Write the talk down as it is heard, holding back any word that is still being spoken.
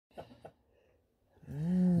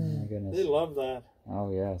goodness. They love that. Oh,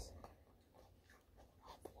 yes.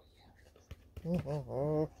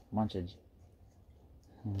 Munchage.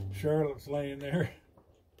 Charlotte's laying there.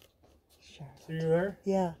 Charlotte. See you there?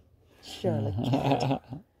 Yeah. Charlotte.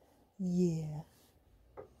 Yeah.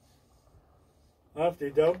 I have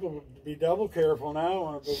to be double careful now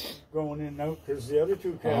when I'm going in and out because the other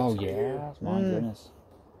two cats. Oh, are yeah. here. My goodness.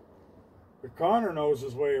 But Connor knows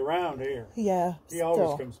his way around here. Yeah. He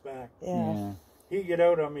always comes back. Yeah. He get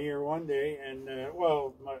out on me here one day, and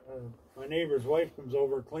well, my neighbor's wife comes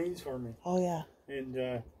over and cleans for me. Oh yeah.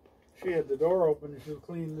 And she had the door open, and she was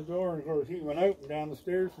cleaning the door, and of course he went out and down the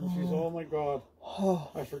stairs, and she's, oh my God,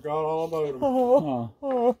 I forgot all about him.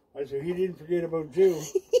 Oh. I said, he didn't forget about you.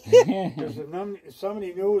 Because if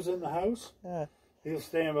somebody knew was in the house, he'll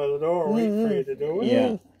stand by the door waiting for you to do it.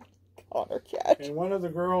 Yeah. Connor cat. And one of the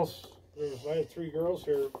girls, I had 3 girls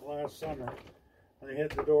here last summer, and they hit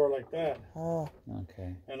the door like that. Oh.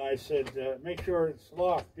 Okay. And I said, make sure it's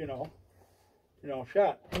locked,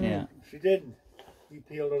 shut. Yeah. She didn't. He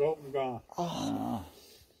peeled it open and gone. Oh.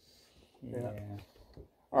 Yeah. Yeah.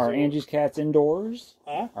 Are Angie's cats indoors?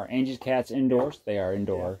 Huh? Are Angie's cats indoors? They are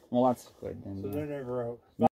indoor. Yeah. Well, that's good. So they're never out.